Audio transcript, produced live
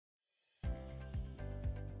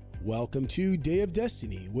Welcome to Day of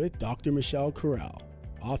Destiny with Dr. Michelle Corral,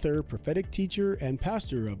 author, prophetic teacher, and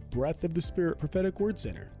pastor of Breath of the Spirit Prophetic Word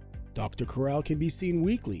Center. Dr. Corral can be seen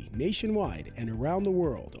weekly, nationwide, and around the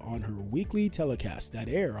world on her weekly telecasts that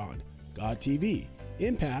air on God TV,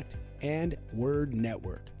 Impact, and Word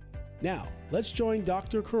Network. Now, let's join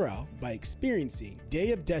Dr. Corral by experiencing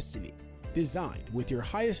Day of Destiny, designed with your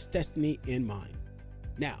highest destiny in mind.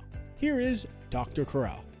 Now, here is Dr.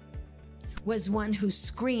 Corral. Was one who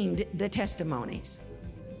screened the testimonies.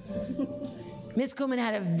 Miss Kuhlman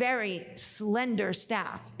had a very slender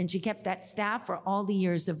staff, and she kept that staff for all the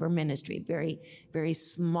years of her ministry, very, very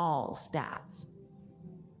small staff.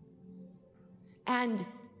 And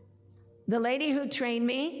the lady who trained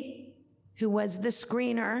me, who was the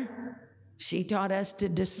screener, she taught us to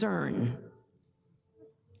discern.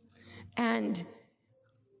 And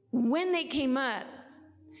when they came up,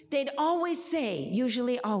 they'd always say,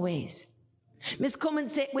 usually always, Miss Kuhlman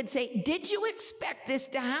would say, "Did you expect this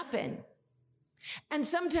to happen?" And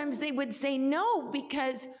sometimes they would say, "No,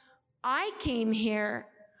 because I came here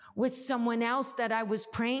with someone else that I was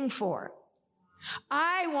praying for.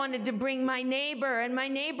 I wanted to bring my neighbor, and my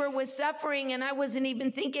neighbor was suffering, and I wasn't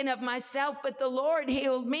even thinking of myself, but the Lord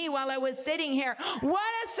healed me while I was sitting here."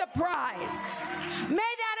 What a surprise. May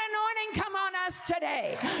that anointing come on us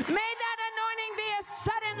today. May that anointing be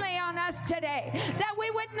suddenly on us today, that we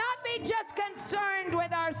would not be just concerned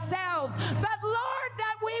with ourselves, but Lord,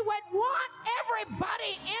 that we would want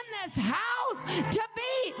everybody in this house to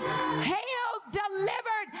be healed,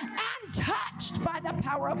 delivered, and touched by the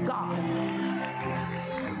power of God.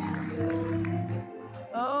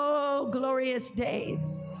 Oh, glorious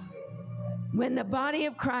days when the body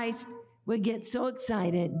of Christ would get so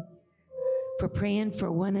excited for praying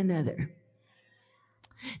for one another,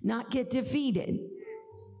 not get defeated.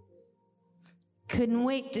 Couldn't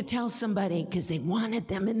wait to tell somebody because they wanted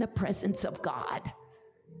them in the presence of God.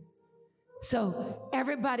 So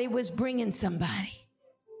everybody was bringing somebody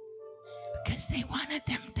because they wanted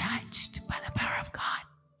them touched by the power of God.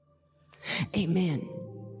 Amen.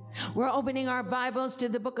 We're opening our Bibles to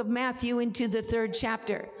the book of Matthew into the 3rd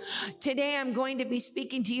chapter. Today I'm going to be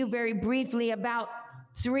speaking to you very briefly about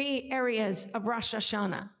 3 areas of Rosh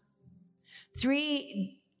Hashanah.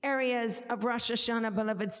 3 areas of Rosh Hashanah,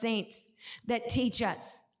 beloved saints, that teach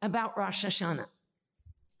us about Rosh Hashanah.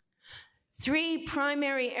 3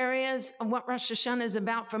 primary areas of what Rosh Hashanah is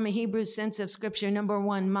about from a Hebrew sense of scripture. Number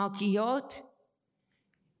 1, Malkiot,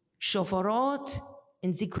 Shoforot,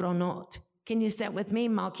 and Zikronot. Can you say it with me?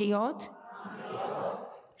 Malkiot,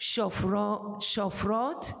 Shofrot,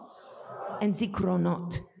 and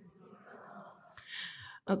Zikronot.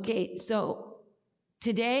 Okay, so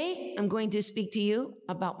today I'm going to speak to you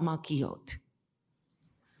about Malkiot.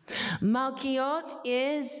 Malkiot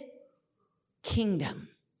is kingdom.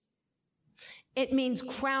 It means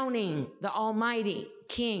crowning the Almighty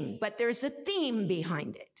King, but there's a theme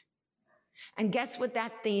behind it. And guess what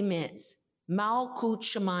that theme is? Malkut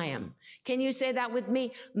Shemayim. Can you say that with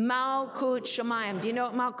me? Malkut Shemayim. Do you know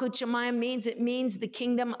what Malkut Shemayim means? It means the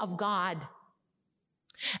kingdom of God.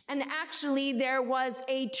 And actually, there was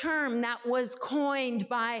a term that was coined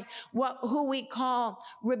by who we call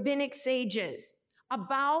rabbinic sages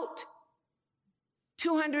about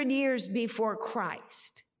 200 years before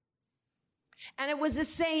Christ. And it was a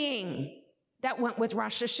saying that went with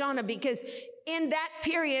Rosh Hashanah, because in that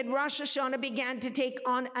period, Rosh Hashanah began to take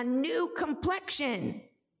on a new complexion.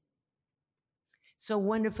 So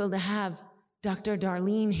wonderful to have Dr.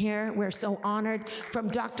 Darlene here. We're so honored. From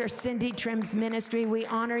Dr. Cindy Trim's ministry, we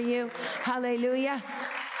honor you. Hallelujah.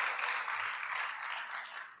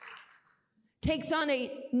 Takes on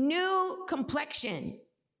a new complexion.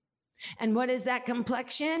 And what is that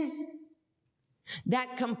complexion?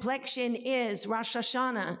 That complexion is Rosh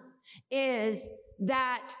Hashanah, is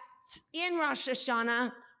that in Rosh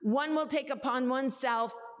Hashanah, one will take upon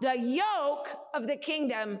oneself the yoke of the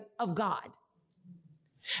kingdom of God.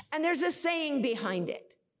 And there's a saying behind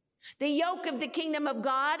it. The yoke of the kingdom of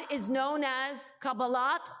God is known as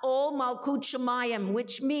Kabbalat Ol Malkut Shemayim,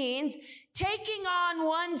 which means taking on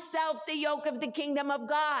oneself the yoke of the kingdom of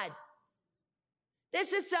God.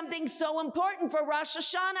 This is something so important for Rosh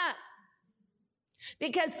Hashanah.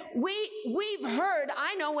 Because we've heard,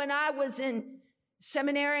 I know when I was in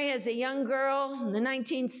seminary as a young girl in the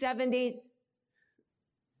 1970s,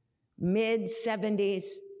 mid-70s,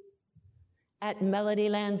 at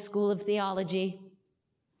Melodyland School of Theology.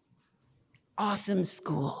 Awesome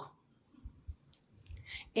school.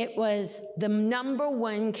 It was the number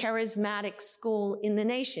 1 charismatic school in the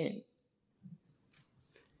nation.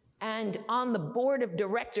 And on the board of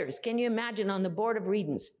directors, can you imagine on the board of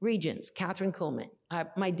regents, Catherine Kuhlman,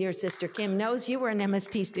 my dear sister Kim knows you were an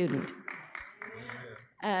MST student.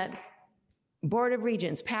 Board of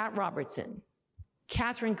Regents, Pat Robertson,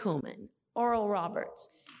 Catherine Kuhlman, Oral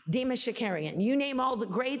Roberts, Dima Shakarian, you name all the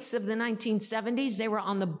greats of the 1970s, they were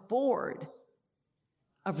on the board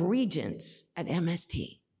of regents at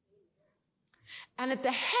MST. And at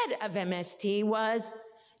the head of MST was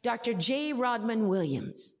Dr. J. Rodman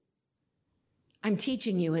Williams. I'm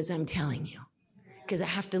teaching you as I'm telling you, because I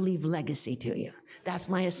have to leave legacy to you. That's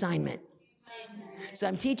my assignment. So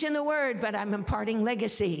I'm teaching the word, but I'm imparting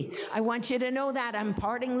legacy. I want you to know that I'm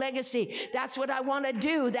imparting legacy. That's what I want to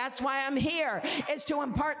do. That's why I'm here, is to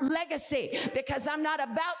impart legacy, because I'm not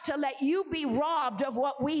about to let you be robbed of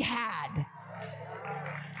what we had.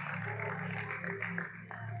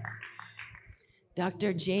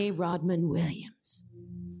 Dr. J. Rodman Williams.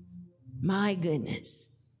 My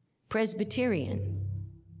goodness. Presbyterian.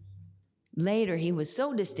 Later, he was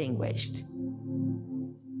so distinguished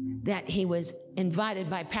that he was invited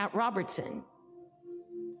by Pat Robertson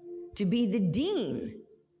to be the dean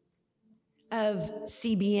of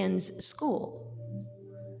CBN's school.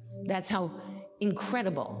 That's how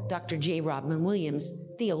incredible Dr. J. Rodman Williams,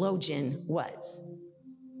 theologian, was.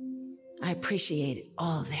 I appreciated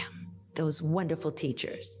all of them, those wonderful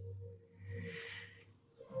teachers.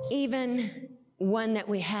 Even one that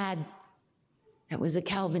we had that was a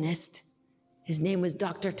Calvinist, his name was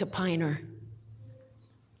Dr. Topiner.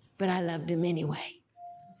 But I loved him anyway.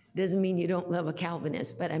 Doesn't mean you don't love a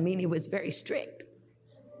Calvinist, but I mean he was very strict.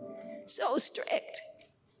 So strict.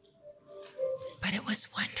 But it was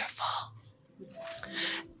wonderful.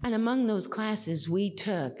 And among those classes we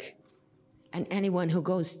took, and anyone who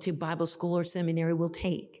goes to Bible school or seminary will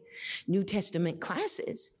take, New Testament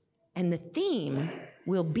classes. And the theme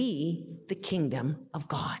will be the kingdom of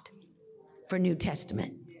God for New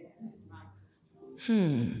Testament.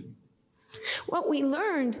 What we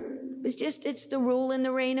learned was just it's the rule and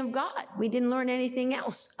the reign of God. We didn't learn anything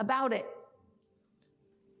else about it.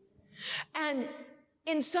 And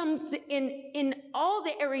in all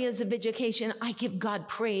the areas of education, I give God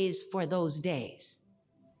praise for those days.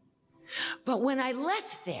 But when I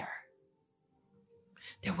left there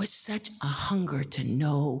was such a hunger to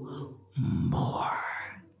know more.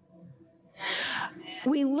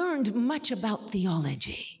 We learned much about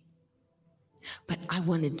theology. But I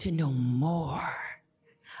wanted to know more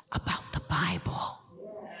about the Bible.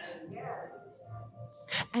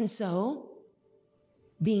 And so,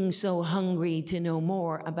 being so hungry to know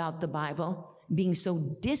more about the Bible, being so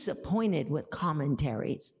disappointed with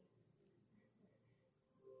commentaries,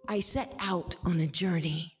 I set out on a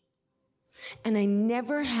journey. And I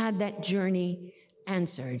never had that journey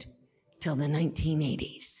answered till the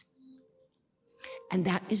 1980s. And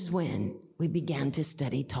that is when we began to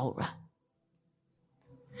study Torah.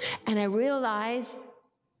 And I realized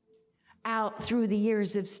out through the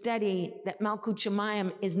years of study that Malkut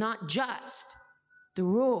Shemayim is not just the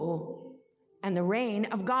rule and the reign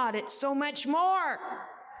of God. It's so much more.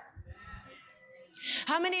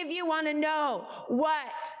 How many of you want to know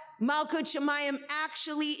what Malkut Shemayim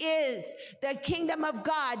actually is? The kingdom of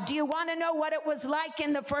God. Do you want to know what it was like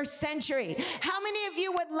in the first century? How many of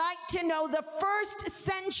you would like to know the first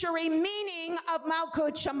century meaning of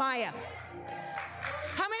Malkut Shemayim?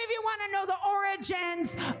 How many of you want to know the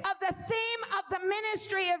origins of the theme of the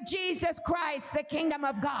ministry of Jesus Christ, the kingdom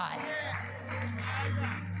of God?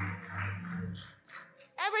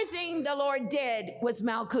 Everything the Lord did was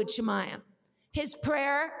Malkut Shemayim. His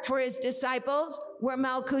prayer for his disciples were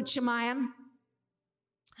Malkut Shemayim.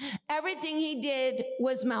 Everything he did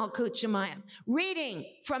was Malkut Shemayim. Reading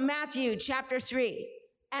from Matthew chapter 3,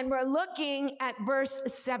 and we're looking at verse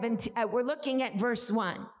 17. We're looking at verse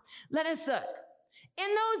 1. Let us look. In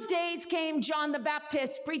those days came John the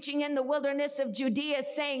Baptist preaching in the wilderness of Judea,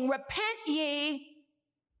 saying, "Repent ye,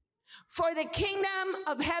 for the kingdom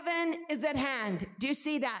of heaven is at hand." Do you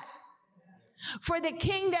see that? For the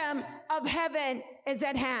kingdom of heaven is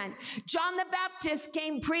at hand. John the Baptist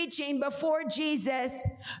came preaching before Jesus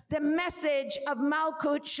the message of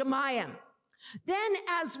Malkut Shemayim. Then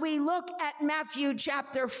as we look at Matthew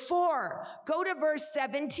chapter 4, go to verse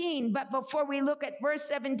 17. But before we look at verse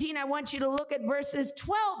 17, I want you to look at verses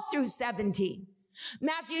 12 through 17.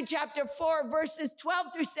 Matthew chapter 4, verses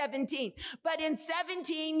 12 through 17. But in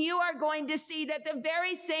 17, you are going to see that the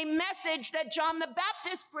very same message that John the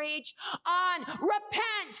Baptist preached on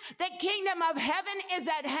repent, the kingdom of heaven is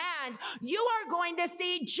at hand. You are going to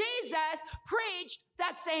see Jesus preached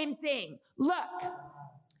the same thing. Look.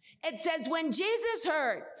 It says, when Jesus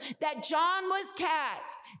heard that John was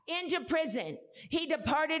cast into prison, he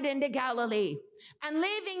departed into Galilee. And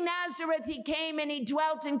leaving Nazareth, he came and he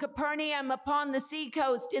dwelt in Capernaum upon the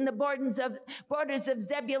seacoast in the borders of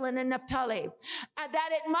Zebulun and Naphtali, that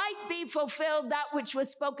it might be fulfilled that which was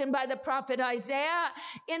spoken by the prophet Isaiah,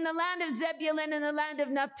 in the land of Zebulun and the land of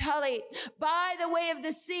Naphtali, by the way of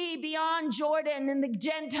the sea beyond Jordan in the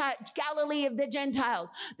Galilee of the Gentiles.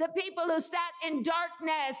 The people who sat in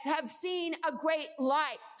darkness have seen a great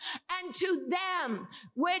light. And to them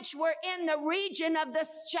which were in the region of the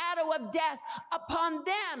shadow of death, upon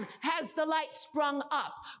them has the light sprung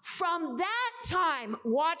up. From that time,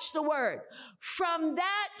 watch the word, from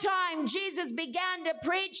that time Jesus began to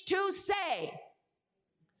preach to say,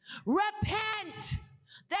 repent,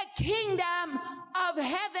 the kingdom of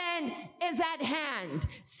heaven is at hand.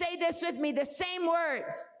 Say this with me, the same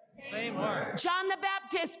words. Same word. John the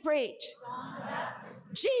Baptist preached.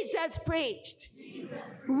 Jesus preached.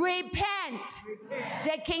 Repent.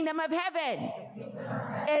 The kingdom of heaven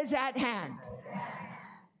is at hand.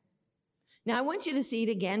 Now, I want you to see it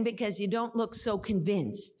again because you don't look so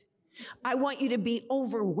convinced. I want you to be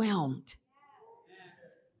overwhelmed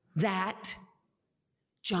that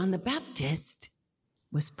John the Baptist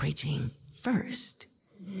was preaching first.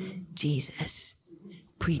 Jesus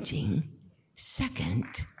preaching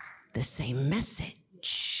second, the same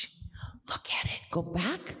message. Look at it. Go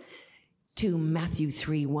back to Matthew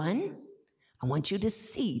 3:1. I want you to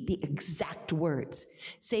see the exact words.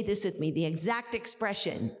 Say this with me, the exact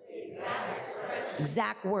expression.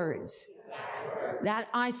 Exact words that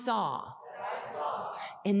I saw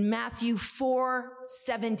in Matthew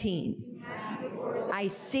 4:17. I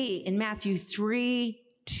see in Matthew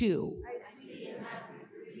 3:2.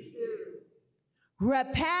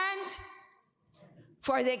 Repent,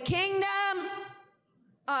 for the kingdom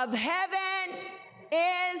of heaven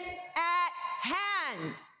is at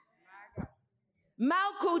hand.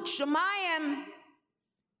 Malkut Shemayim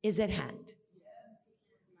is at hand.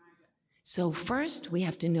 So first we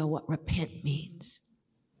have to know what repent means.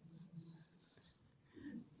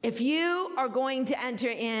 If you are going to enter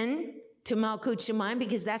in to Malkut Shemayim,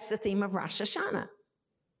 because that's the theme of Rosh Hashanah.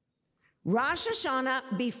 Rosh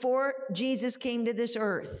Hashanah, before Jesus came to this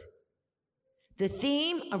earth, the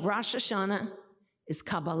theme of Rosh Hashanah is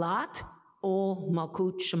Kabbalat Ol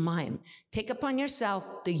Malkut Shemayim. Take upon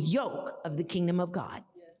yourself the yoke of the kingdom of God.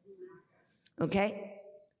 Okay?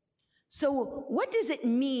 So what does it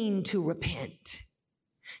mean to repent?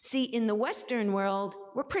 See, in the Western world,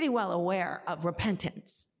 we're pretty well aware of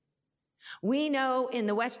repentance. We know in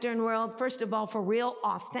the Western world, first of all, for real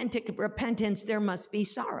authentic repentance, there must be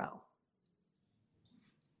sorrow.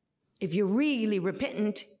 If you're really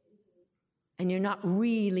repentant and you're not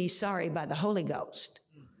really sorry by the Holy Ghost,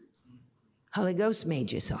 Holy Ghost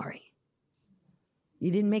made you sorry.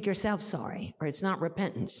 You didn't make yourself sorry, or it's not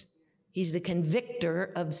repentance. He's the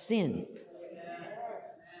convictor of sin.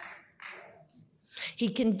 He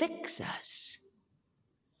convicts us.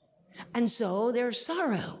 And so there's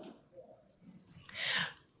sorrow.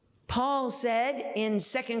 Paul said in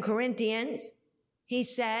 2 Corinthians, he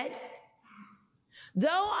said,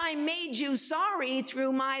 though I made you sorry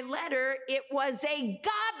through my letter, it was a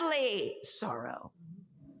godly sorrow.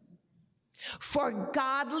 For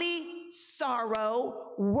godly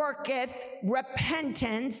sorrow worketh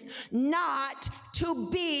repentance, not to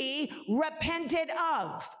be repented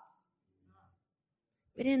of.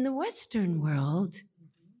 But in the Western world,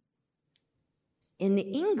 in the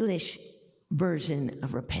English version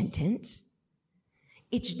of repentance,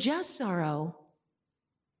 it's just sorrow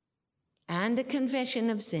and a confession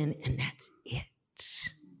of sin, and that's it.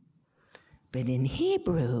 But in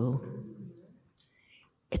Hebrew,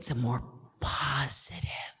 it's a more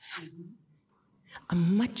positive, a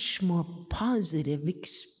much more positive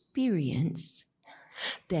experience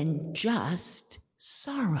than just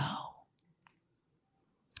sorrow.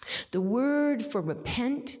 The word for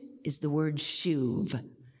repent is the word shuv.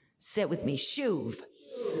 Say it with me, shuv.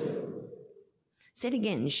 Say it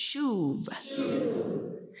again, shuv.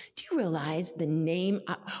 Do you realize the name,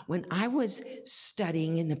 when I was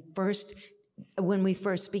studying when we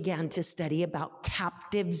first began to study about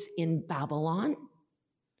captives in Babylon,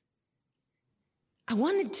 I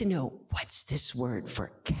wanted to know, what's this word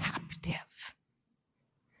for captive?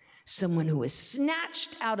 Someone who was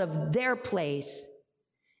snatched out of their place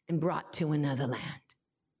and brought to another land.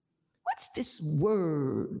 What's this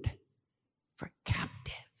word for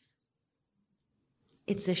captive?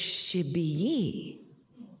 It's a shibiyi.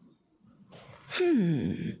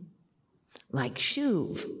 Like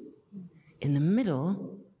shuv in the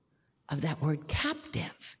middle of that word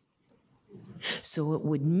captive. So it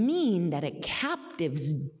would mean that a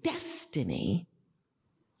captive's destiny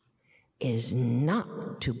is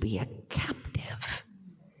not to be a captive.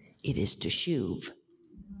 It is to shuv.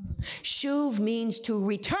 Shuv means to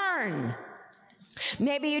return.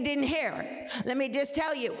 Maybe you didn't hear it. Let me just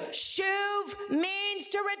tell you. Shuv means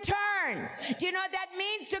to return. Do you know what that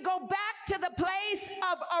means? To go back to the place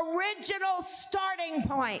of original starting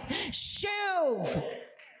point. Shuv.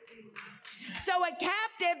 So a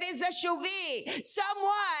captive is a shuvi,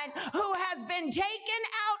 someone who has been taken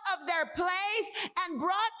out of their place and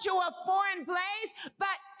brought to a foreign place,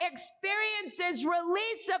 but experiences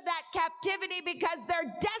release of that captivity because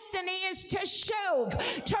their destiny is to shuv,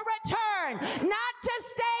 to return, not to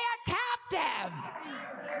stay a captive.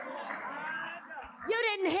 You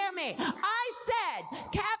didn't hear me. I said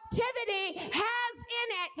captivity has in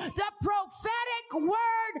it the prophetic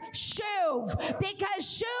word shuv, because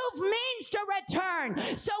shuv means to return.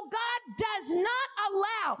 So God does not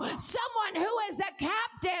allow someone who is a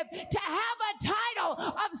captive to have a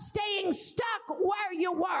title of staying stuck where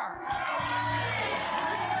you were.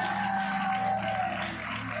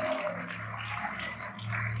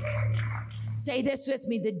 Say this with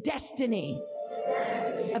me. The destiny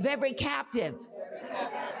of every captive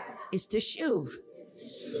is to shuv.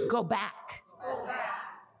 Go back.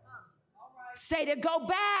 Say to go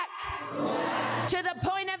back to the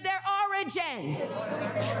point of their origin.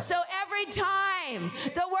 So every time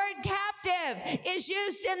the word captive is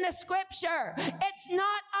used in the scripture, it's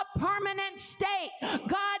not a permanent state.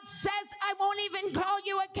 God says, I won't even call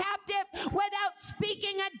you a captive without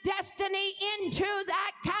speaking a destiny into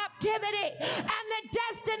that captivity. And the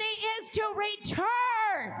destiny is to return.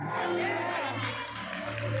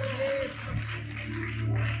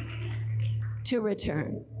 To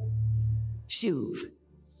return. Shuv.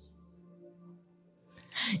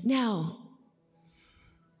 Now,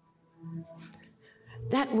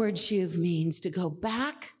 that word shuv means to go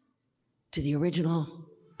back to the original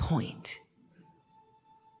point.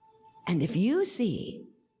 And if you see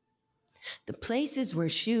the places where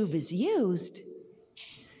shuv is used,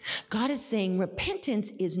 God is saying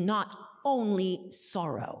repentance is not only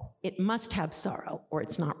sorrow. It must have sorrow, or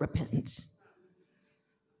it's not repentance.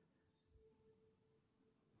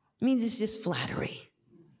 It means it's just flattery.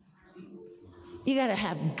 You got to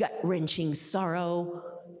have gut-wrenching sorrow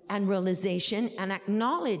and realization and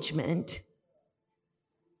acknowledgement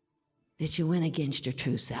that you went against your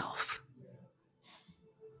true self,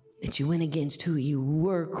 that you went against who you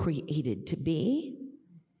were created to be,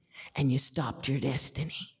 and you stopped your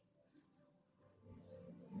destiny.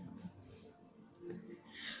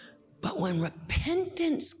 But when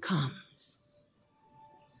repentance comes,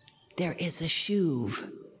 there is a shuv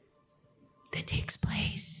that takes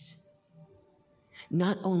place.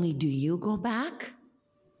 Not only do you go back,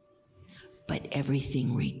 but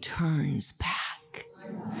everything returns back.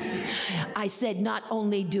 I said, not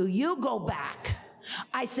only do you go back,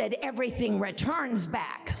 I said everything returns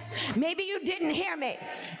back. Maybe you didn't hear me.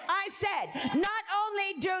 I said, not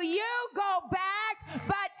only do you go back,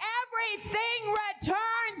 but everything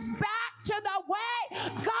returns back to the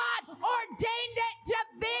way God ordained it to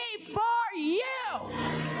be for you.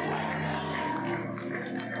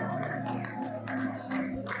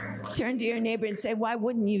 Turn to your neighbor and say, why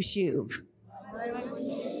wouldn't you shuv?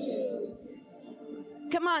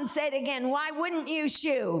 Come on, say it again. Why wouldn't you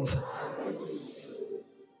shuv?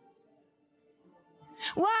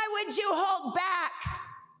 Why would you hold back?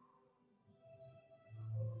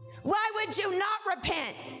 Why would you not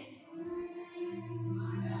repent?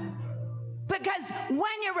 Because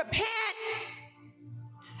when you repent,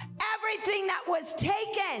 everything that was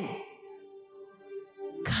taken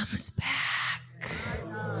comes back.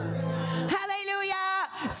 Hallelujah.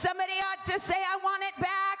 Somebody ought to say, I want it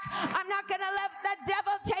back. I'm not going to let the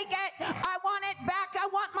devil take it. I want it back. I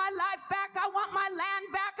want my life back. I want my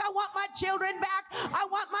land back. I want my children back. I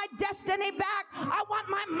want my destiny back. I want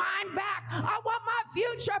my mind back. I want my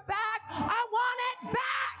future back. I want it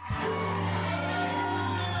back.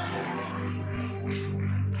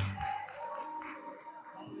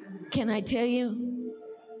 Can I tell you,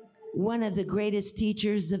 one of the greatest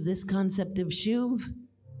teachers of this concept of shuv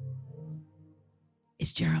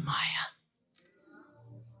is Jeremiah.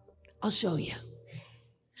 I'll show you.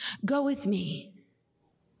 Go with me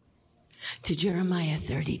to Jeremiah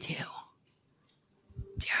 32.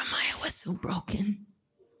 Jeremiah was so broken.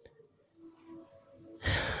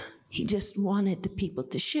 He just wanted the people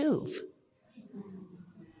to shuv.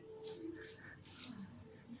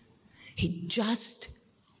 He just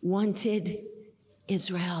wanted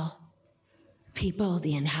Israel, people,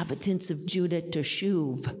 the inhabitants of Judah, to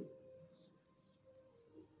shuv.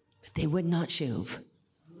 But They would not shuv.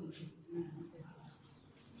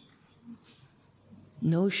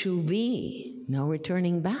 No shuvi, no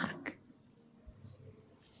returning back.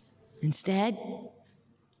 Instead,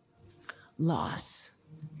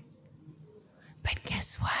 loss. But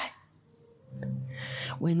guess what?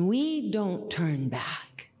 When we don't turn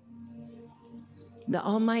back, the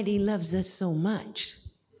Almighty loves us so much.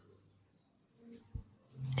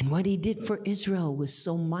 And what he did for Israel was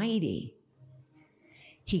so mighty.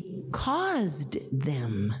 He caused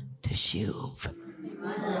them to shuv.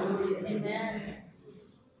 Amen.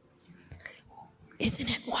 Isn't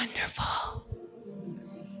it wonderful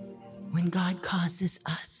when God causes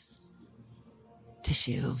us to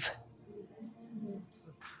shuv?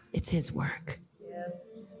 It's his work.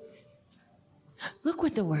 Look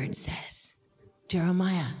what the word says.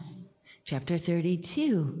 Jeremiah chapter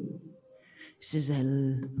 32. This is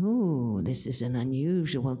an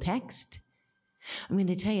unusual text. I'm going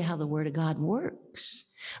to tell you how the word of God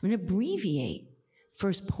works. I'm going to abbreviate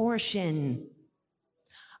first portion.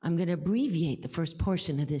 I'm going to abbreviate the first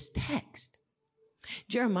portion of this text.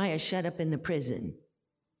 Jeremiah shut up in the prison.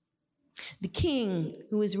 The king,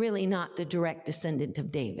 who is really not the direct descendant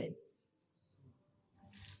of David,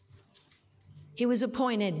 he was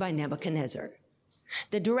appointed by Nebuchadnezzar.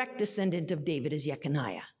 The direct descendant of David is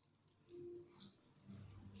Jeconiah.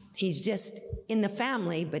 He's just in the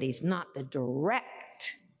family, but he's not the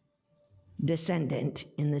direct descendant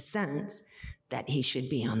in the sense that he should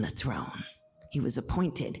be on the throne. He was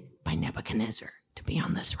appointed by Nebuchadnezzar to be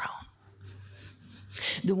on the throne.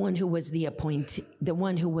 The one who was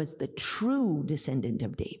the true descendant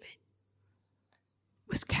of David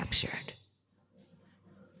was captured,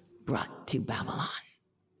 brought to Babylon.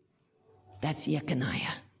 That's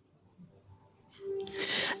Jeconiah.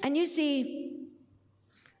 And you see,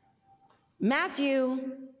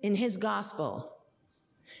 Matthew in his gospel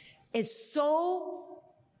is so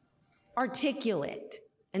articulate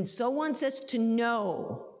and so wants us to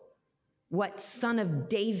know what Son of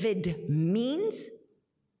David means,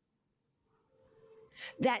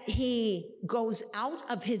 that he goes out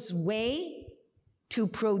of his way to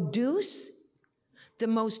produce the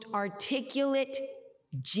most articulate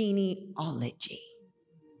genealogy.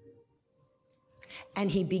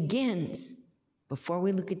 And he begins, before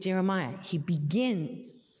we look at Jeremiah, he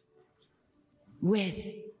begins with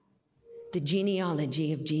the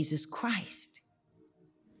genealogy of Jesus Christ.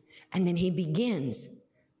 And then he begins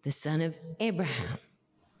the son of Abraham,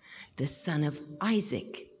 the son of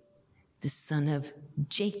Isaac, the son of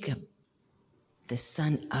Jacob, the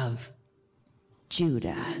son of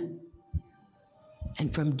Judah.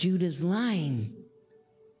 And from Judah's line,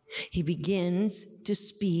 he begins to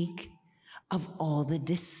speak of all the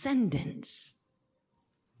descendants.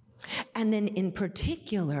 And then in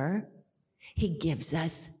particular, he gives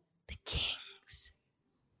us the kings,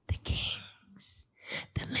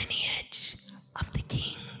 the lineage of the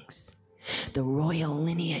kings, the royal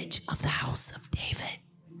lineage of the house of David.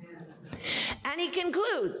 And he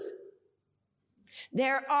concludes,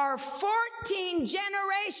 there are 14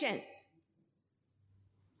 generations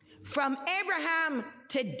from Abraham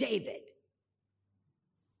to David.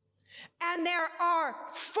 And there are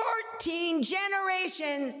 14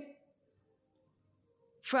 generations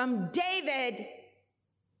from David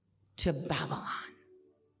to Babylon.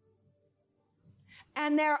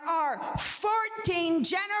 And there are 14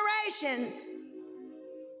 generations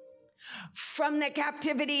from the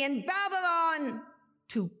captivity in Babylon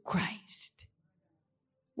to Christ.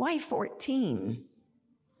 Why 14?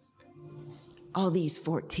 All these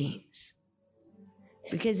 14s.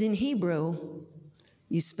 Because in Hebrew,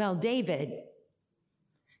 you spell David,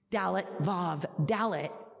 Dalet, Vav, Dalet.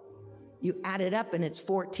 You add it up and it's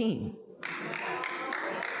 14.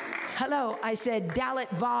 Hello, I said Dalet,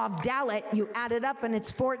 Vav, Dalet. You add it up and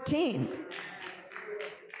it's 14.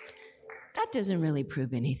 That doesn't really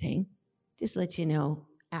prove anything. Just lets you know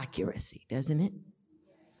accuracy, doesn't it?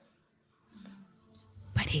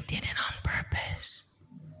 But he did it on purpose.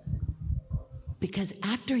 Because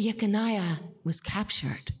after Jeconiah was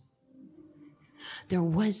captured, there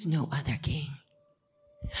was no other king.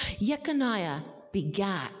 Jeconiah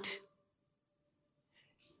begat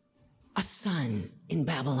a son in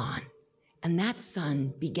Babylon, and that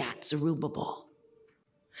son begat Zerubbabel.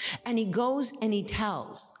 And he goes and he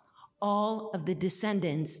tells all of the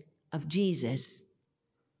descendants of Jesus,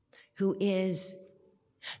 who is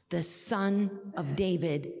the son of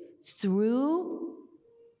David through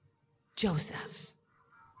Joseph,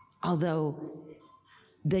 although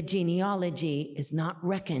the genealogy is not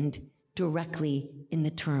reckoned directly in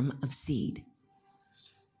the term of seed.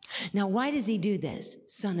 Now, why does he do this,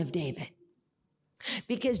 son of David?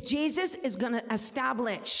 because Jesus is going to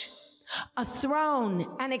establish a throne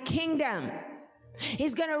and a kingdom.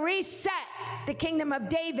 He's going to reset the kingdom of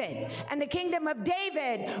David. And the kingdom of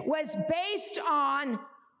David was based on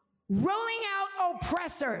ruling out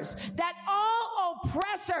oppressors, that all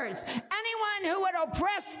oppressors, anyone who would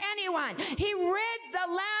oppress anyone, he rid the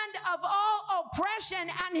land of all oppression,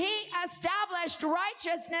 and he established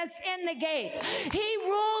righteousness in the gates. He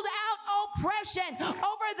ruled out oppression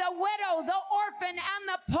over the widow, the orphan, and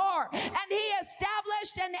the poor, and he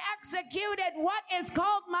established and executed what is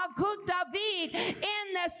called Malkut David in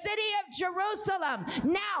the city of Jerusalem.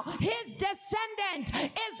 Now his descendant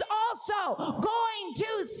is also going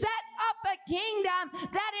to set up a kingdom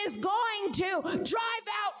that is going to drive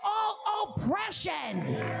out all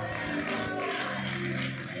oppression.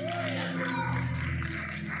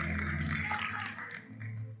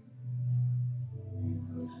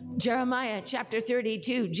 Jeremiah chapter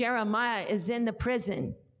 32, Jeremiah is in the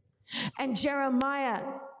prison, and Jeremiah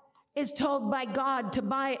is told by God to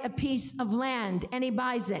buy a piece of land, and he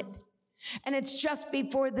buys it. And it's just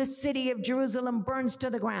before the city of Jerusalem burns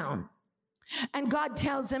to the ground. And God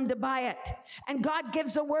tells him to buy it. And God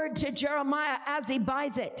gives a word to Jeremiah as he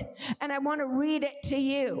buys it. And I want to read it to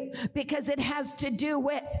you because it has to do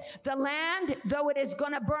with the land, though it is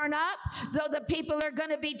going to burn up, though the people are going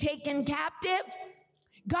to be taken captive.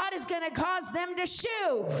 God is going to cause them to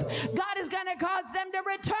shuv. God is going to cause them to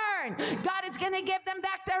return. God is going to give them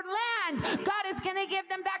back their land. God is going to give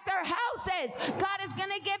them back their houses. God is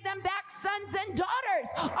going to give them back sons and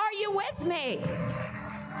daughters. Are you with me?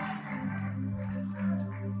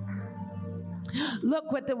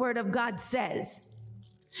 Look what the word of God says.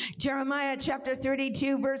 Jeremiah chapter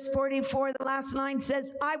 32, verse 44, the last line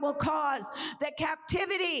says, I will cause the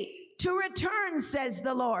captivity to return, says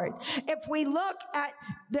the Lord. If we look at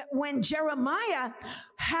when Jeremiah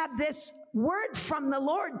had this word from the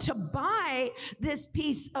Lord to buy this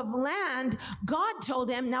piece of land, God told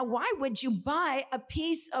him, now why would you buy a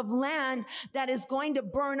piece of land that is going to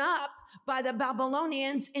burn up by the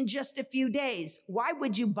Babylonians in just a few days? Why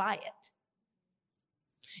would you buy it?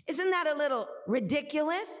 Isn't that a little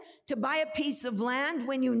ridiculous to buy a piece of land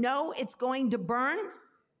when you know it's going to burn?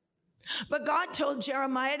 But God told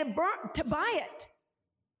Jeremiah to buy it.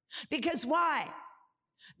 Because why?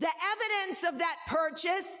 The evidence of that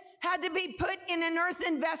purchase had to be put in an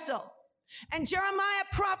earthen vessel. And Jeremiah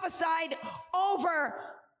prophesied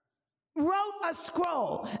wrote a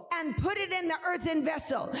scroll and put it in the earthen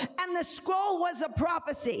vessel. And the scroll was a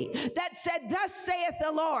prophecy that said, thus saith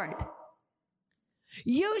the Lord,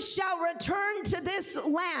 you shall return to this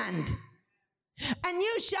land, and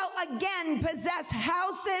you shall again possess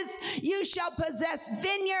houses, you shall possess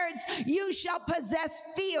vineyards, you shall possess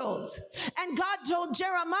fields. And God told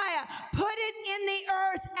Jeremiah, put it in the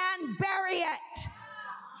earth and bury it.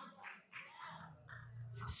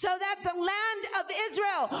 So that the land of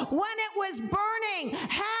Israel, when it was burning,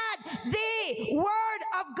 had the word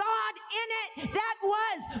of God in it. That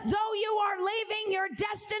was, though you are leaving, your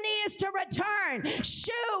destiny is to return.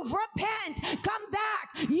 Shuv, repent, come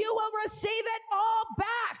back. You will receive it all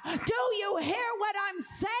back. Do you hear what I'm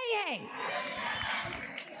saying?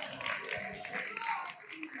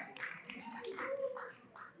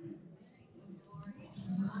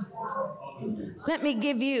 Let me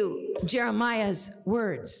give you Jeremiah's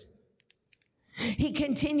words. He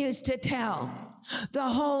continues to tell the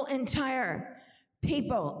whole entire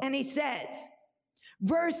people, and he says,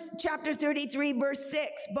 chapter 33, verse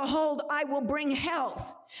 6, behold, I will bring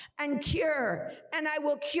health and cure, and I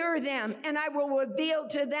will cure them, and I will reveal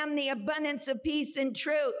to them the abundance of peace and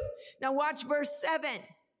truth. Now watch verse 7.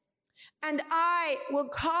 And I will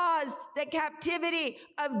cause the captivity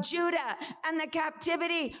of Judah and the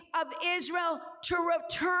captivity of Israel to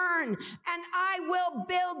return, and I will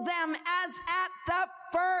build them as at the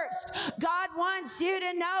first. God wants you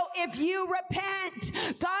to know if you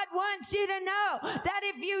repent. God wants you to know that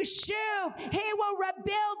if you shuv, he will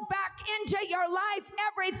rebuild back into your life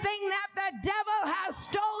everything that the devil has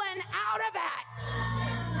stolen out of it.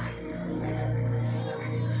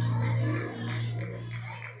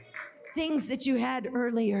 Things that you had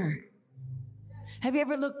earlier. Have you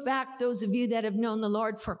ever looked back, those of you that have known the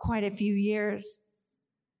Lord for quite a few years,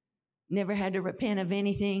 never had to repent of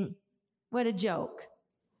anything? What a joke.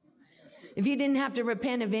 If you didn't have to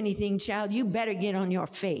repent of anything, child, you better get on your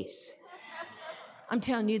face. I'm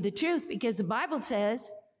telling you the truth, because the Bible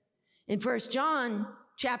says in 1 John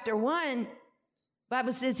chapter 1,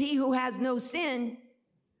 Bible says he who has no sin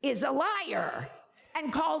is a liar,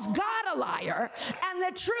 and calls God a liar, and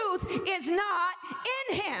the truth is not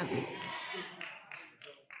in him.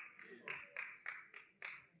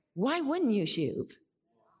 Why wouldn't you shuv?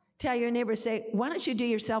 Tell your neighbor, say, why don't you do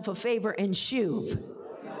yourself a favor and shuv?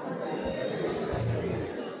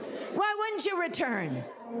 Why wouldn't you return?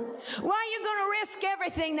 Why are you going to risk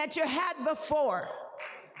everything that you had before?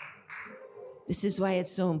 This is why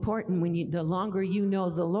it's so important the longer you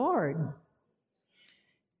know the Lord,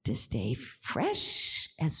 to stay fresh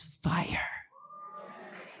as fire.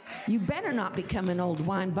 You better not become an old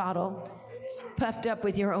wine bottle, puffed up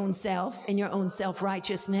with your own self and your own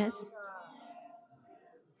self-righteousness.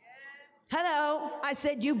 Hello, I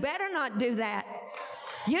said you better not do that.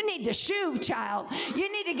 You need to shuv, child. You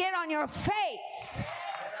need to get on your face.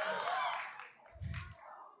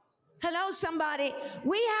 Hello, somebody.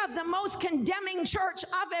 We have the most condemning church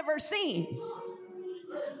I've ever seen.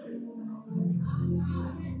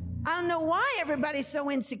 I don't know why everybody's so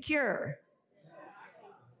insecure.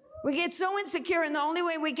 We get so insecure, and the only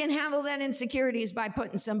way we can handle that insecurity is by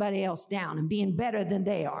putting somebody else down and being better than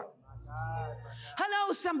they are.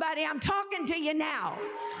 Hello, somebody. I'm talking to you now.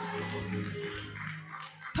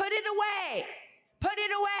 Put it away. Put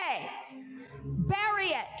it away. Bury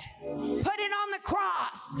it. Put it on the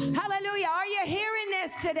cross. Hallelujah. Are you hearing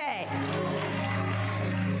this today?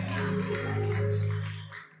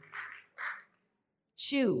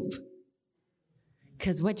 Shuv.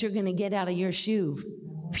 Because what you're going to get out of your shuv.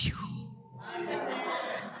 Phew.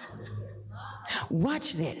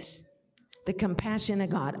 Watch this. The compassion of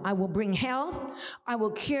God. I will bring health. I will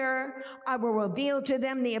cure. I will reveal to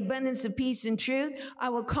them the abundance of peace and truth. I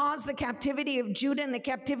will cause the captivity of Judah and the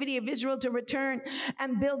captivity of Israel to return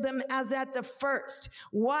and build them as at the first.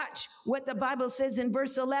 Watch what the Bible says in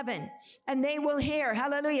verse 11. And they will hear.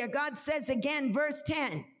 Hallelujah. God says again, verse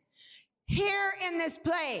 10. Here in this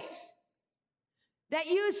place that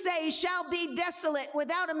you say shall be desolate,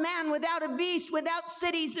 without a man, without a beast, without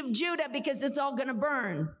cities of Judah, because it's all going to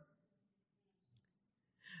burn.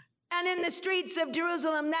 And in the streets of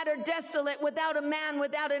Jerusalem that are desolate, without a man,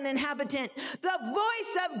 without an inhabitant, the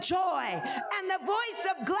voice of joy and the voice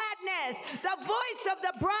of gladness, the voice of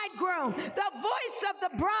the bridegroom, the voice of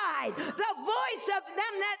the bride, the voice of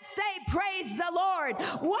them that say, praise the Lord.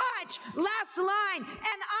 Watch, last line,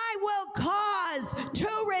 and I will cause to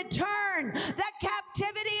return the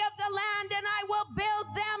captivity of the land, and I will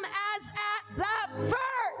build them as at the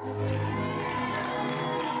first.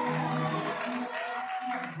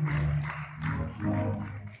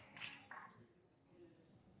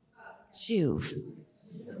 Shuv.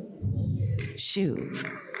 Shuv.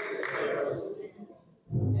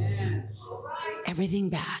 Everything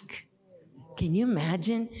back. Can you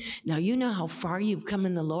imagine? Now, you know how far you've come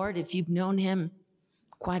in the Lord if you've known him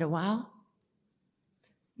quite a while.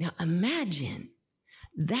 Now, imagine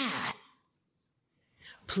that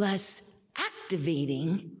plus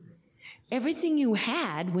activating everything you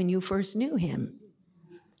had when you first knew him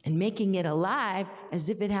and making it alive as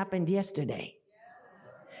if it happened yesterday.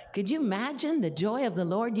 Could you imagine the joy of the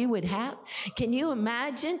Lord you would have? Can you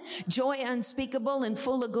imagine joy unspeakable and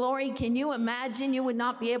full of glory? Can you imagine you would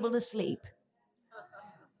not be able to sleep?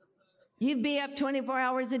 You'd be up 24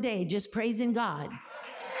 hours a day just praising God.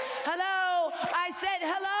 Hello, I said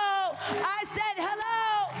hello. I said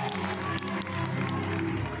hello.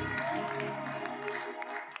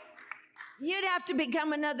 You'd have to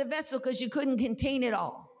become another vessel because you couldn't contain it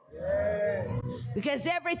all. Because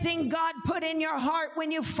everything God put in your heart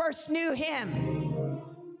when you first knew him,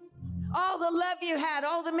 all the love you had,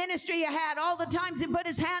 all the ministry you had, all the times he put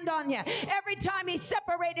his hand on you, every time he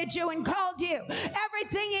separated you and called you,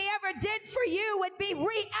 everything he ever did for you would be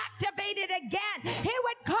reactivated again. He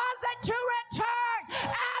would cause it to return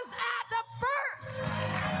as at the first.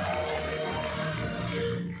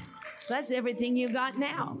 That's everything you got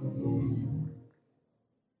now.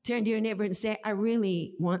 Turn to your neighbor and say, I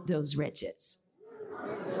really want those riches.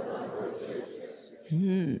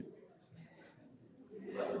 Can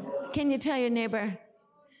you tell your neighbor,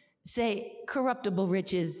 say, corruptible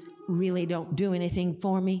riches really don't do anything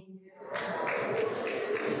for me?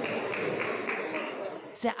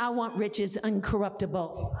 Say, I want riches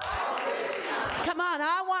uncorruptible. Come on,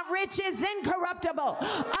 I want riches incorruptible.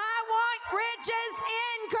 I want riches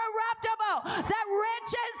incorruptible. The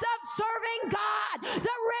riches of serving God.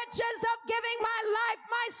 The riches of giving my life,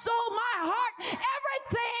 my soul, my heart,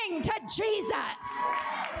 everything to Jesus.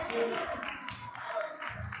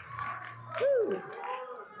 Whew.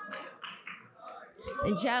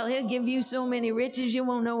 And child, he'll give you so many riches, you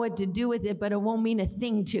won't know what to do with it, but it won't mean a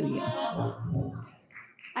thing to you.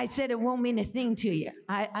 I said it won't mean a thing to you.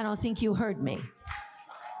 I don't think you heard me.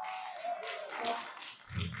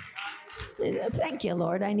 Thank you,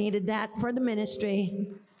 Lord. I needed that for the ministry.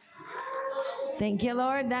 Thank you,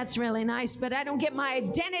 Lord. That's really nice, but I don't get my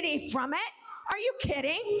identity from it. Are you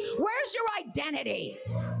kidding? Where's your identity?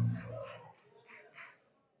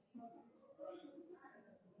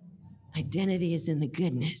 Identity is in the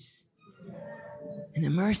goodness and the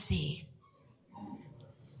mercy.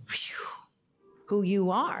 Whew. Who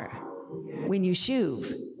you are when you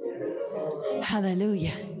shuv.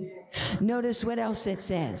 Hallelujah. Notice what else it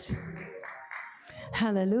says.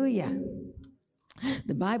 Hallelujah.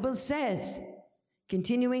 The Bible says,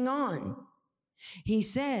 continuing on, he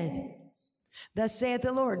said, thus saith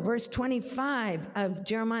the Lord, verse 25 of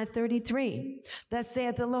Jeremiah 33, thus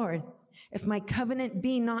saith the Lord, if my covenant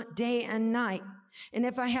be not day and night, and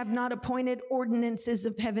if I have not appointed ordinances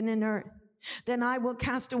of heaven and earth, then I will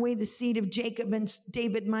cast away the seed of Jacob and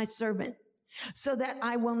David my servant, so that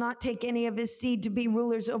I will not take any of his seed to be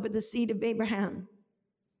rulers over the seed of Abraham.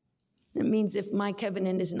 That means if my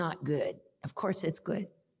covenant is not good, of course it's good.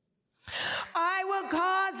 I will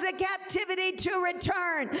cause the captivity to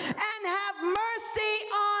return and have mercy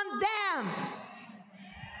on them.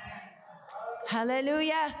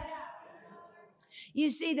 Hallelujah. You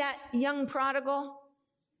see that young prodigal,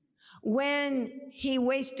 when he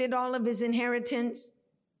wasted all of his inheritance,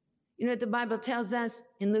 you know what the Bible tells us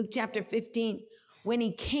in Luke chapter 15? When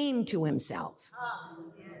he came to himself.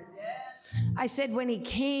 I said when he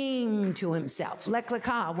came to himself. Lek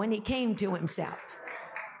lekah, when he came to himself.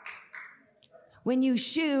 When you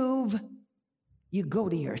shuv, you go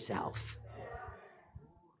to yourself.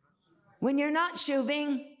 When you're not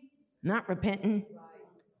shuving, not repenting,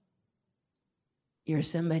 you're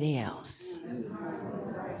somebody else.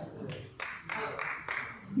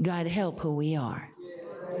 God help who we are.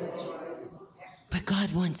 But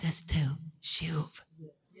God wants us to shuv.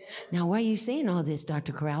 Now, why are you saying all this,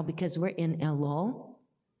 Dr. Corral? Because we're in Elul,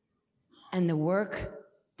 and the work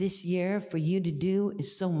this year for you to do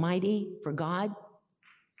is so mighty for God.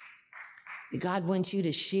 God wants you to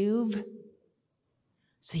shuv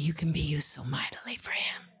so you can be used so mightily for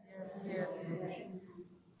him.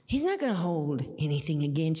 He's not going to hold anything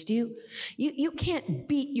against you. You can't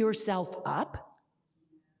beat yourself up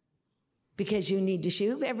because you need to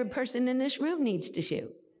shuv. Every person in this room needs to shuv.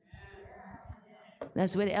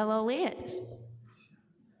 That's what Elul is.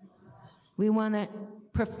 We want to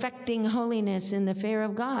perfecting holiness in the fear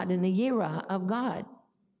of God, in the yirah of God.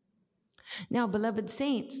 Now, beloved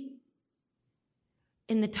saints,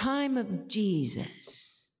 in the time of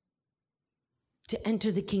Jesus, to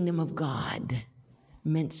enter the kingdom of God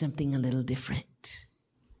meant something a little different.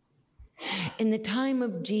 In the time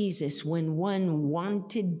of Jesus, when one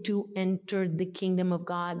wanted to enter the kingdom of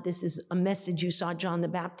God, this is a message. You saw John the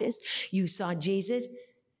Baptist, you saw Jesus.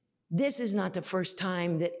 This is not the first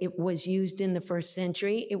time that it was used in the first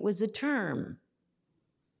century. It was a term.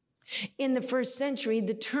 In the first century,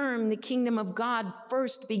 the term, the kingdom of God,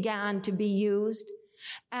 first began to be used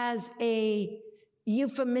as a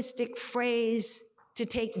euphemistic phrase to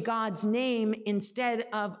take God's name instead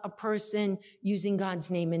of a person using God's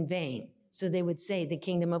name in vain. So they would say the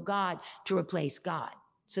kingdom of God to replace God.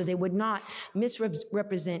 So they would not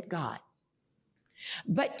misrepresent God.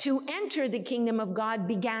 But to enter the kingdom of God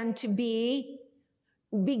began to be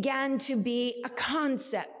a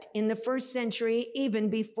concept in the first century, even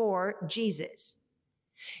before Jesus.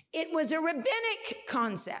 It was a rabbinic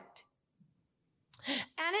concept.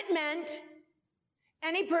 And it meant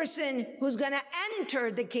any person who's going to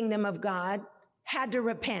enter the kingdom of God had to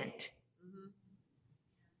repent.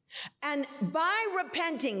 And by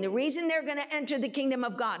repenting, the reason they're going to enter the kingdom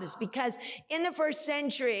of God is because in the first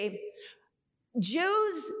century,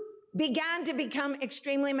 Jews began to become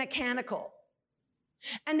extremely mechanical.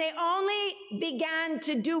 And they only began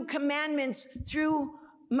to do commandments through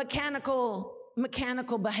mechanical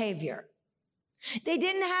behavior. They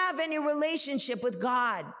didn't have any relationship with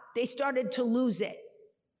God. They started to lose it.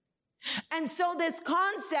 And so this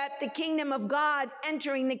concept, the kingdom of God,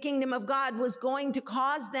 entering the kingdom of God, was going to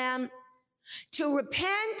cause them to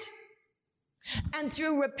repent. And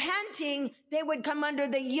through repenting, they would come under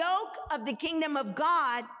the yoke of the kingdom of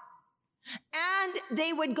God, and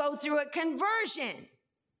they would go through a conversion.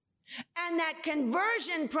 And that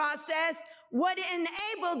conversion process would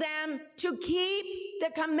enable them to keep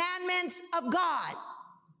the commandments of God.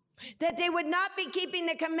 That they would not be keeping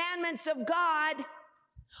the commandments of God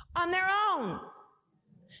on their own.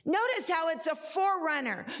 Notice how it's a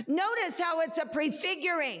forerunner. Notice how it's a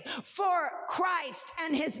prefiguring for Christ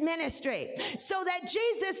and his ministry. So that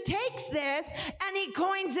Jesus takes this and he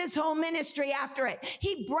coins his whole ministry after it.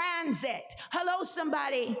 He brands it. Hello,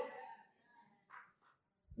 somebody.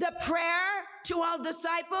 The prayer to all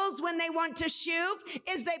disciples when they want to shuv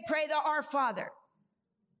is they pray the Our Father.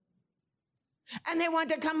 And they want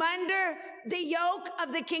to come under the yoke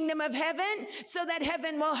of the kingdom of heaven so that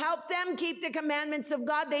heaven will help them keep the commandments of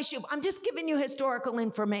God. I'm just giving you historical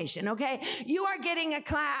information, okay? You are getting a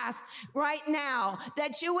class right now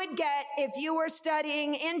that you would get if you were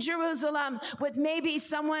studying in Jerusalem with maybe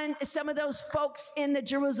some of those folks in the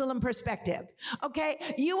Jerusalem perspective, okay?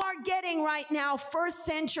 You are getting right now first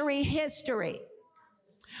century history.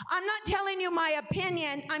 I'm not telling you my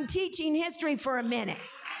opinion. I'm teaching history for a minute,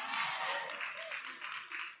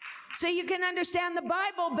 so you can understand the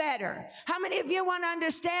Bible better. How many of you want to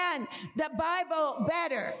understand the Bible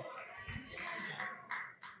better?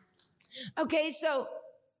 Okay, so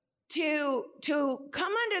to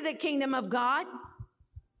come under the kingdom of God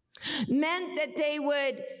meant that they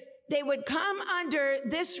would come under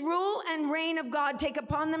this rule and reign of God, take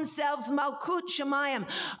upon themselves Malkut Shemayim,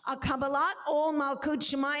 a Kabbalat ol Malkut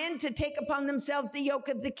Shemayim, to take upon themselves the yoke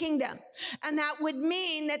of the kingdom. And that would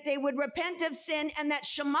mean that they would repent of sin and that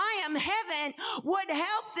Shemayim, heaven, would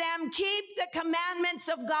help them keep the commandments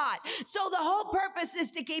of God. So the whole purpose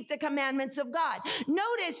is to keep the commandments of God.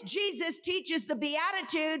 Notice Jesus teaches the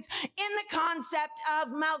Beatitudes in the concept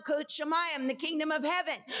of Malkut Shemayim, the kingdom of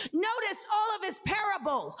heaven. Notice all of his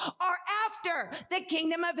parables are after the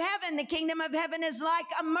kingdom of heaven. The kingdom of heaven is like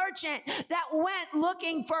a merchant that went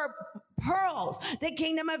looking for pearls. The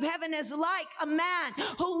kingdom of heaven is like a man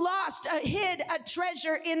who hid a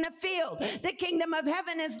treasure in the field. The kingdom of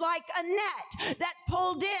heaven is like a net that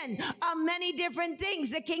pulled in many different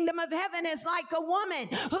things. The kingdom of heaven is like a woman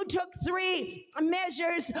who took 3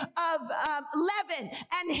 measures of leaven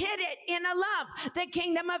and hid it in a lump. The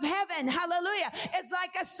kingdom of heaven, hallelujah, is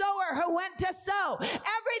like a sower who went to sow.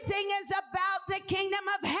 Everything is about the kingdom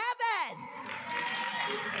of heaven.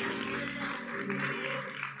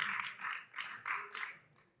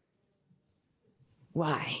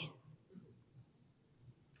 Why?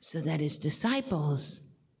 So that his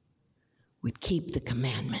disciples would keep the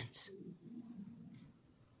commandments.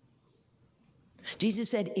 Jesus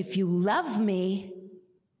said, if you love me,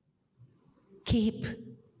 keep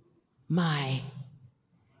my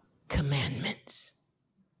commandments.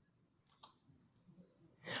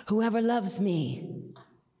 Whoever loves me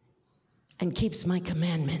and keeps my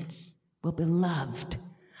commandments will be loved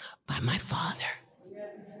by my Father.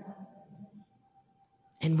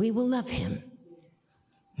 And we will love him,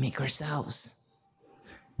 we'll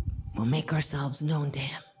make ourselves known to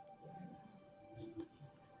him.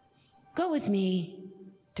 Go with me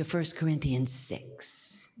to 1 Corinthians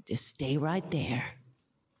 6. Just stay right there.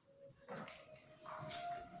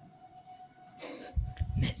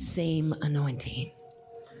 That same anointing.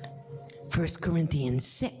 1 Corinthians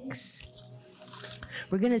 6.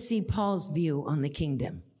 We're going to see Paul's view on the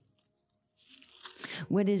kingdom.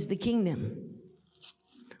 What is the kingdom?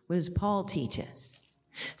 What does Paul teach us?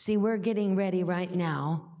 See, we're getting ready right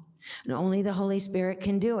now, and only the Holy Spirit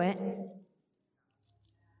can do it.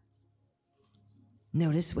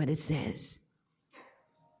 Notice what it says.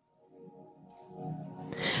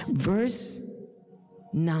 Verse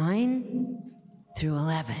 9 through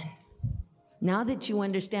 11. Now that you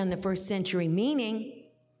understand the first century meaning,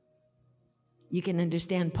 you can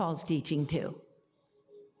understand Paul's teaching too.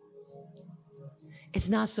 It's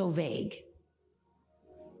not so vague.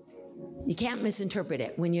 You can't misinterpret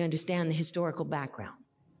it when you understand the historical background.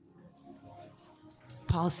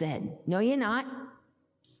 Paul said, know ye not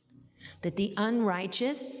that the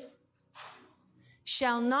unrighteous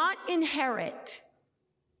shall not inherit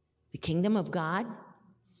the kingdom of God?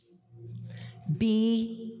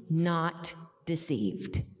 Be not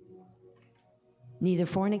deceived. Neither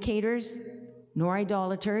fornicators, nor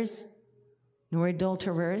idolaters, nor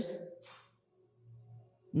adulterers,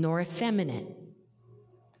 nor effeminate,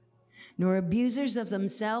 nor abusers of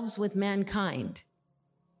themselves with mankind,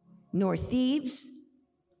 nor thieves,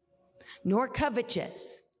 nor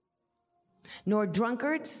covetous, nor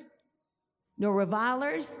drunkards, nor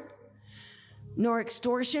revilers, nor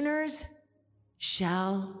extortioners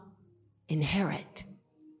shall inherit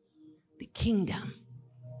the kingdom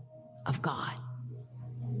of God.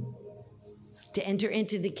 To enter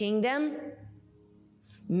into the kingdom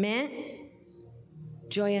meant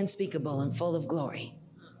joy unspeakable and full of glory.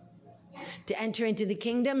 To enter into the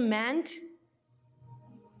kingdom meant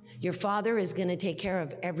your Father is going to take care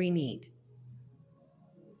of every need.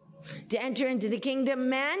 To enter into the kingdom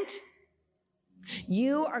meant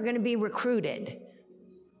you are going to be recruited,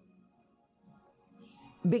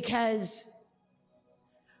 because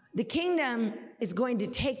the kingdom is going to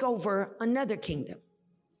take over another kingdom.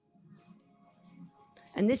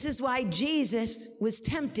 And this is why Jesus was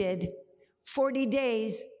tempted 40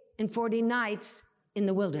 days and 40 nights in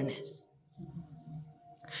the wilderness.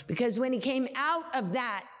 Because when he came out of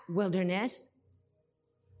that wilderness,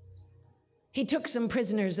 he took some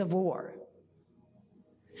prisoners of war.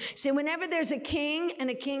 See, whenever there's a king and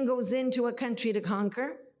a king goes into a country to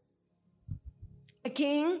conquer, a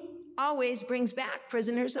king always brings back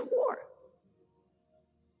prisoners of war.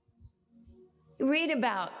 You read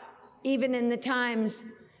about, even in the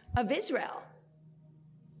times of Israel,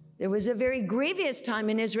 there was a very grievous time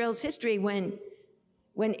in Israel's history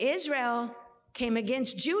when Israel came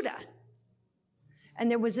against Judah, and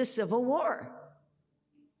there was a civil war.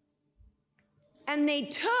 And they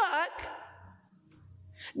took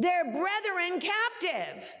their brethren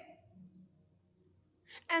captive.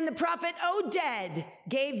 And the prophet Oded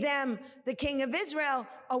gave them, the king of Israel,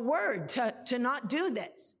 a word to not do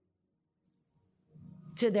this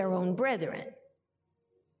to their own brethren.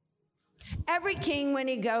 Every king, when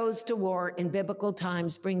he goes to war in biblical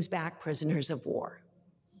times, brings back prisoners of war.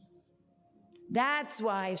 That's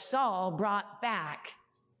why Saul brought back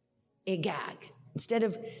Agag. Instead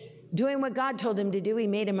of doing what God told him to do, he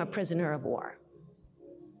made him a prisoner of war.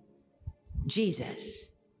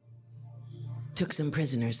 Jesus took some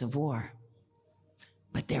prisoners of war,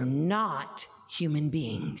 but they're not human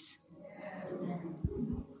beings.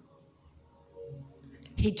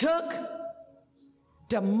 He took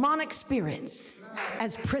demonic spirits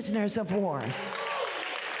as prisoners of war.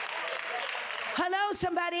 Hello,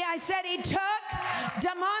 somebody. I said he took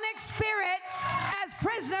demonic spirits as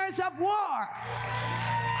prisoners of war.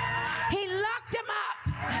 He locked them up.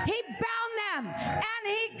 He bound them, and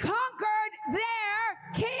he conquered their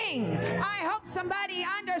king. I hope somebody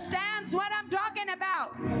understands what I'm talking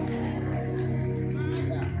about.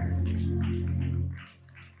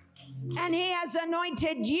 And he has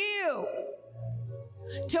anointed you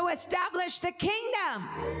to establish the kingdom.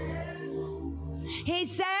 He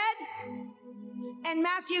said in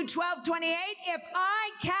Matthew 12:28, if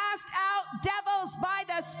I cast out devils by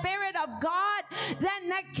the Spirit of God, then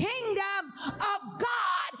the kingdom of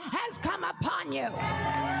God has come upon you.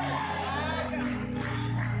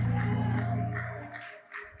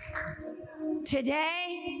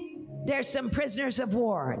 Today, there's some prisoners of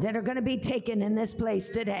war that are going to be taken in this place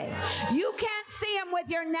today. You can't see them with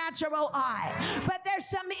your natural eye, but there's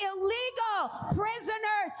some illegal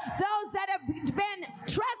prisoners, those that have been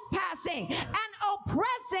trespassing and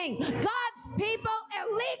oppressing God's people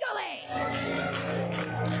illegally.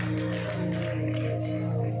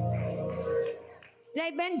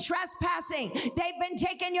 They've been trespassing. They've been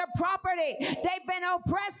taking your property. They've been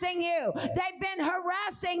oppressing you. They've been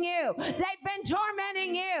harassing you. They've been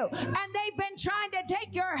tormenting you. And they've been trying to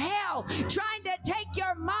take your health, trying to take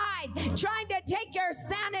your mind, trying to take your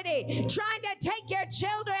sanity, trying to take your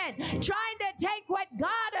children, trying to take what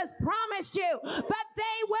God has promised you. But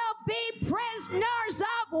they will be prisoners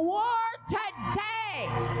of war today.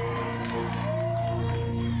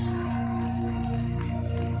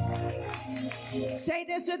 Say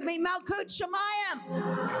this with me, Malkut Shemayim.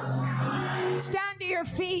 Stand to your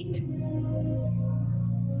feet.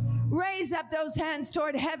 Raise up those hands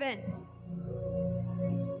toward heaven.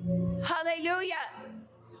 Hallelujah.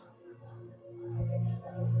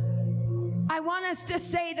 I want us to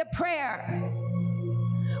say the prayer.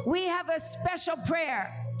 We have a special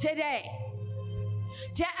prayer today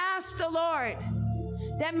to ask the Lord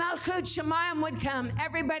that Malkut Shemayim would come.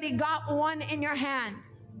 Everybody got one in your hand.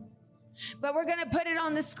 But we're going to put it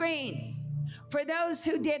on the screen for those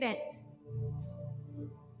who didn't.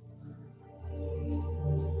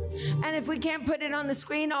 And if we can't put it on the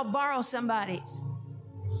screen, I'll borrow somebody's.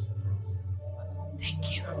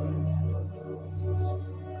 Thank you.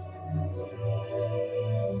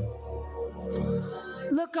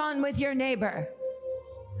 Look on with your neighbor.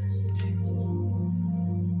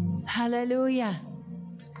 Hallelujah.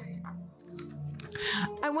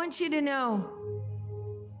 I want you to know,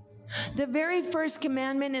 the very first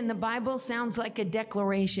commandment in the Bible sounds like a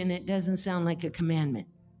declaration. It doesn't sound like a commandment.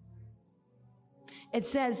 It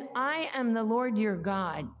says, I am the Lord your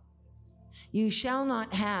God. You shall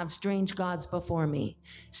not have strange gods before me.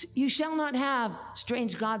 You shall not have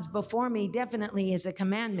strange gods before me definitely is a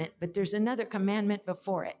commandment, but there's another commandment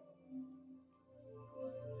before it.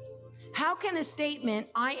 How can a statement,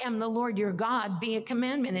 I am the Lord your God, be a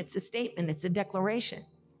commandment? It's a statement. It's a declaration.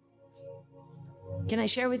 Can I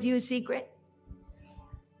share with you a secret?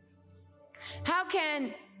 How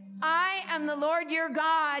can I am the Lord your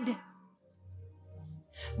God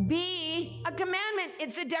be a commandment?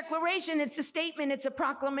 It's a declaration. It's a statement. It's a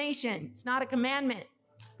proclamation. It's not a commandment,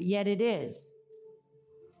 but yet it is.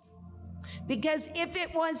 Because if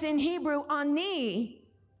it was in Hebrew, ani,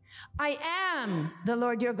 I am the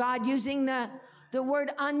Lord your God, using the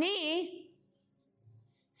word ani,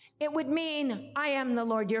 it would mean, I am the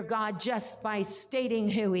Lord your God, just by stating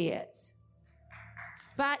who he is.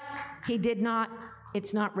 But he did not,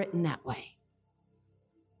 it's not written that way.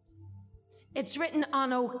 It's written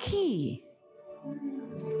Anoki.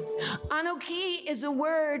 Anoki is a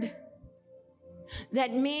word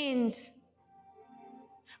that means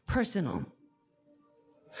personal.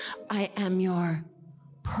 I am your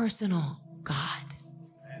personal God.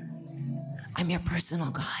 I'm your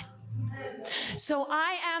personal God. So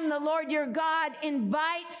I am the Lord your God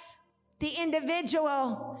invites the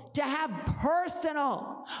individual to have a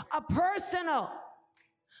personal,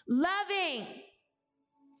 loving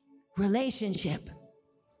relationship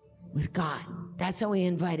with God. That's how he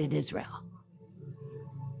invited Israel.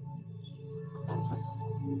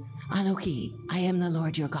 Anoki, I am the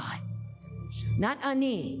Lord your God. Not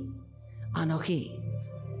Ani, Anoki.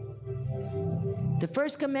 The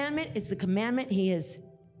first commandment is the commandment he is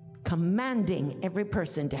commanding every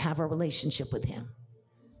person to have a relationship with him.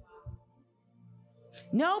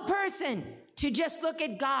 No person to just look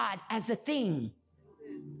at God as a thing.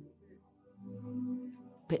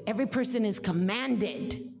 But every person is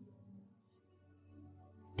commanded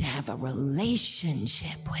to have a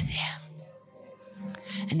relationship with him.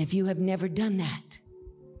 And if you have never done that,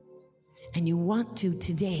 and you want to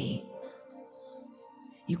today,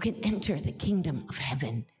 you can enter the kingdom of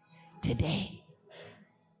heaven today.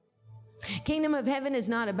 Kingdom of heaven is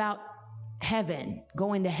not about heaven,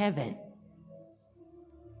 going to heaven.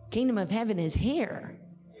 Kingdom of heaven is here.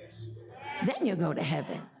 Then you go to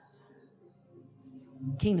heaven.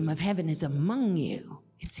 Kingdom of heaven is among you.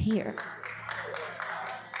 It's here.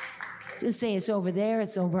 Just say it's over there,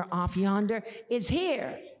 it's over off yonder. It's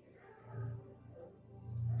here.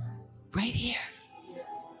 Right here.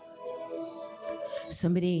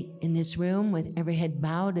 Somebody in this room with every head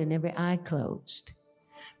bowed and every eye closed.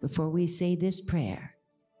 Before we say this prayer,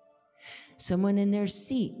 someone in their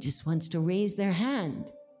seat just wants to raise their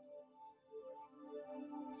hand.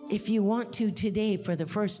 If you want to today for the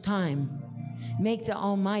first time, make the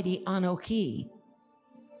Almighty Anoki.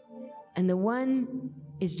 And the one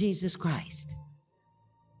is Jesus Christ.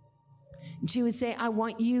 And she would say, I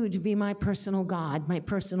want you to be my personal God, my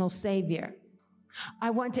personal Savior. I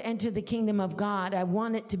want to enter the kingdom of God. I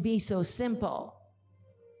want it to be so simple.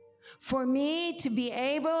 For me to be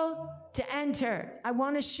able to enter, I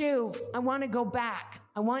want to shuv. I want to go back.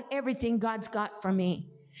 I want everything God's got for me.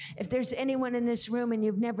 If there's anyone in this room and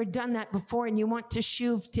you've never done that before and you want to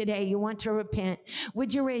shuv today, you want to repent,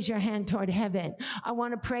 would you raise your hand toward heaven? I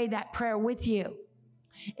want to pray that prayer with you.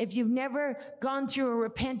 If you've never gone through a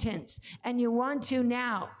repentance and you want to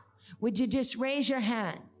now, would you just raise your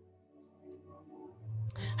hand?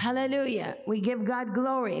 Hallelujah. We give God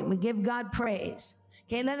glory. We give God praise.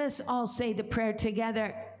 Okay, let us all say the prayer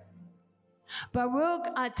together. Baruch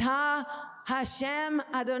atah Hashem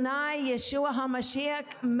Adonai Yeshua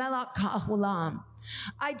HaMashiach Melech HaOlam.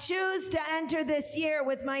 I choose to enter this year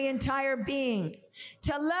with my entire being,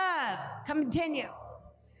 to love, continue,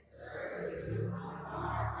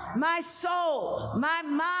 my soul, my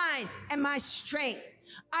mind, and my strength.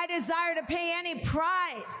 I desire to pay any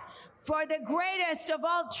price for the greatest of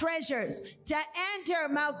all treasures, to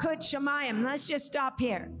enter Malkut Shemayim. Let's just stop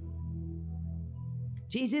here.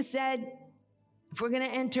 Jesus said, if we're going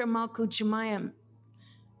to enter Malkut Shemayim,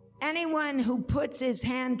 anyone who puts his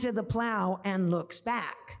hand to the plow and looks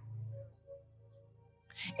back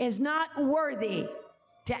is not worthy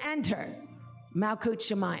to enter Malkut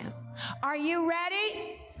Shemayim. Are you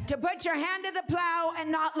ready to put your hand to the plow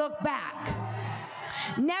and not look back?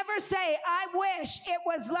 Never say, I wish it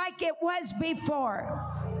was like it was before.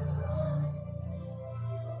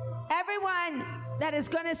 Everyone that is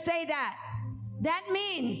going to say that, that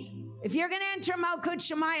means if you're going to enter Malkut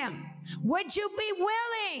Shemayim, would you be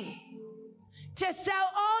willing to sell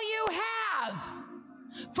all you have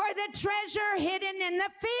for the treasure hidden in the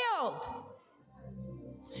field?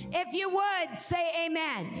 If you would, say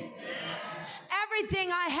amen. Amen. Everything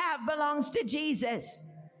I have belongs to Jesus.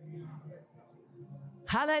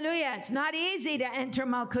 Hallelujah. It's not easy to enter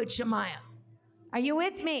Malkut Shemayim. Are you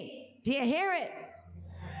with me? Do you hear it?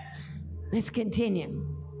 Let's continue.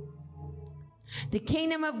 The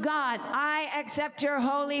kingdom of God, I accept your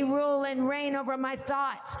holy rule and reign over my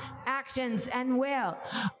thoughts, actions, and will.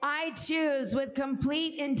 I choose with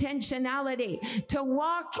complete intentionality to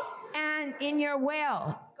walk and in your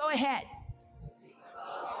will. Go ahead.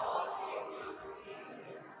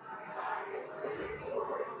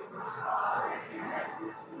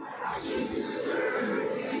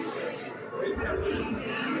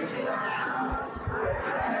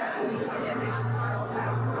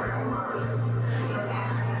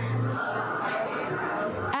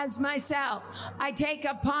 as myself. I take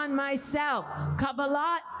upon myself.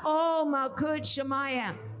 Kabbalat O Malkut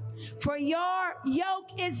Shemayim. For your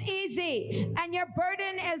yoke is easy and your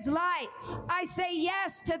burden is light. I say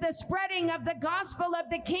yes to the spreading of the gospel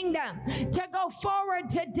of the kingdom, to go forward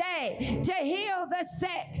today, to heal the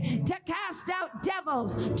sick, to cast out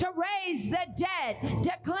devils, to raise the dead,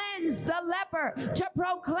 to cleanse the leper, to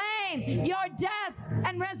proclaim your death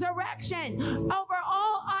and resurrection. Over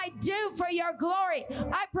all I do for your glory,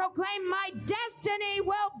 I proclaim my destiny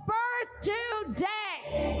will birth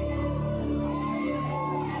today.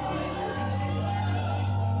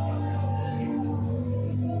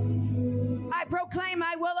 I proclaim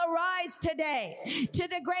I will arise today to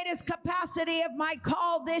the greatest capacity of my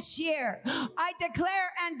call this year. I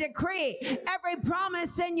declare and decree every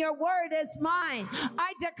promise in your word is mine.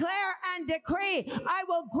 I declare and decree I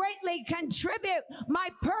will greatly contribute my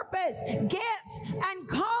purpose, gifts, and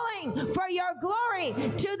calling for your glory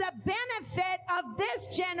to the benefit of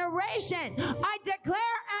this generation. I declare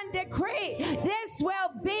and decree this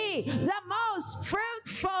will be the most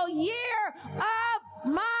fruitful year of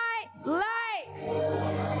my life.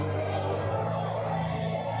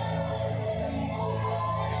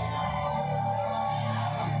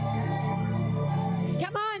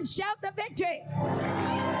 Come on, shout the victory.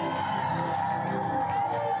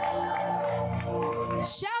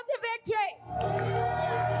 Shout the victory.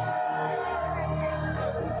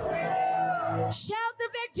 Shout the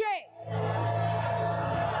victory.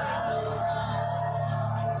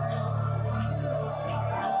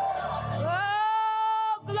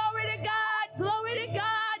 Oh, glory to God, glory to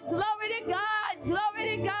God, glory to God, glory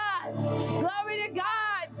to God, glory to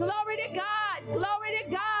God, glory to God, glory to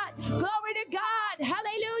God, glory to God.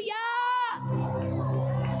 Hallelujah.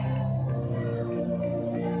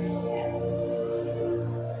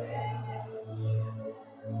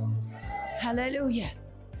 Hallelujah.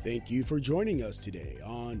 Thank you for joining us today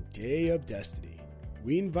on Day of Destiny.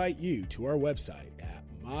 We invite you to our website at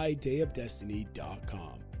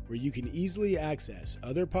mydayofdestiny.com, where you can easily access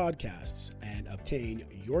other podcasts and obtain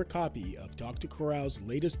your copy of Dr. Corral's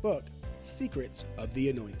latest book, Secrets of the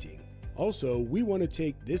Anointing. Also, we want to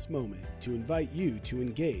take this moment to invite you to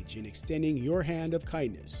engage in extending your hand of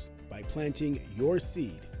kindness by planting your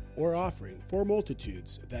seed or offering for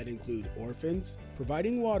multitudes that include orphans,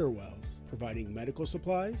 providing water wells, providing medical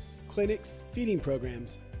supplies, clinics, feeding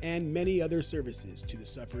programs, and many other services to the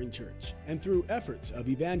suffering church, and through efforts of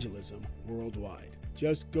evangelism worldwide.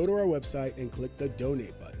 Just go to our website and click the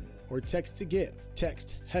donate button or text to give.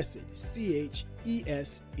 Text HESED,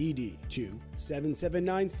 CHESED to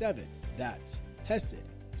 7797. That's HESED,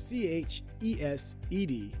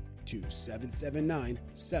 CHESED to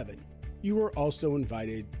 7797. You are also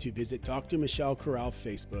invited to visit Dr. Michelle Corral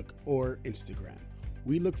Facebook or Instagram.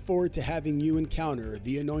 We look forward to having you encounter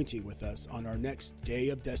the anointing with us on our next Day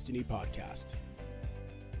of Destiny podcast.